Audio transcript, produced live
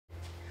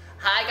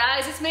Hi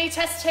guys, it's me,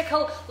 Tess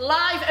Tickle,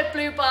 live at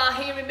Blue Bar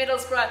here in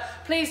Middlesbrough.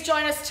 Please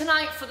join us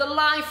tonight for the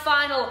live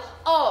final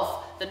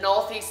of the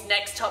North East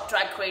Next Top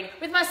Drag Queen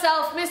with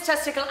myself, Miss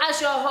Tess Tickle, as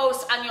your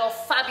host and your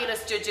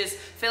fabulous judges,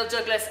 Phil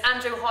Douglas,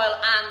 Andrew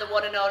Hoyle and the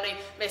one and only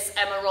Miss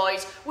Emma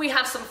Royd. We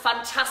have some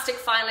fantastic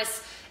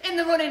finalists in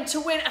the running to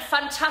win a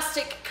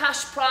fantastic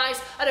cash prize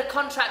and a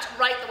contract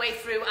right the way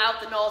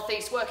throughout the North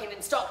East, working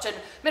in Stockton,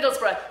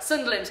 Middlesbrough,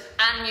 Sunderland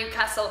and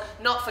Newcastle,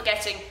 not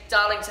forgetting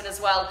Darlington as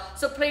well.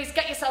 So please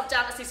get yourself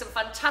down to see some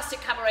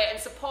fantastic cabaret and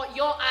support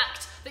your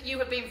act that you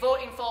have been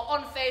voting for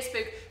on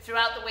Facebook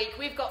throughout the week.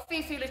 We've got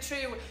Fifi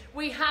Latrue,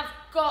 we have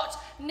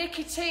got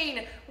Nikki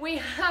Teen, we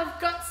have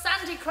got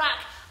Sandy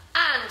Crack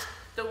and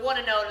the one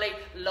and only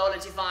Lola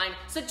Divine.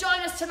 So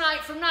join us tonight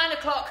from 9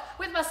 o'clock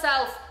with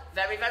myself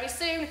very, very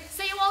soon.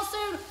 See you all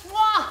soon.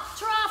 Mwah!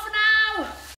 Ta-ra for now.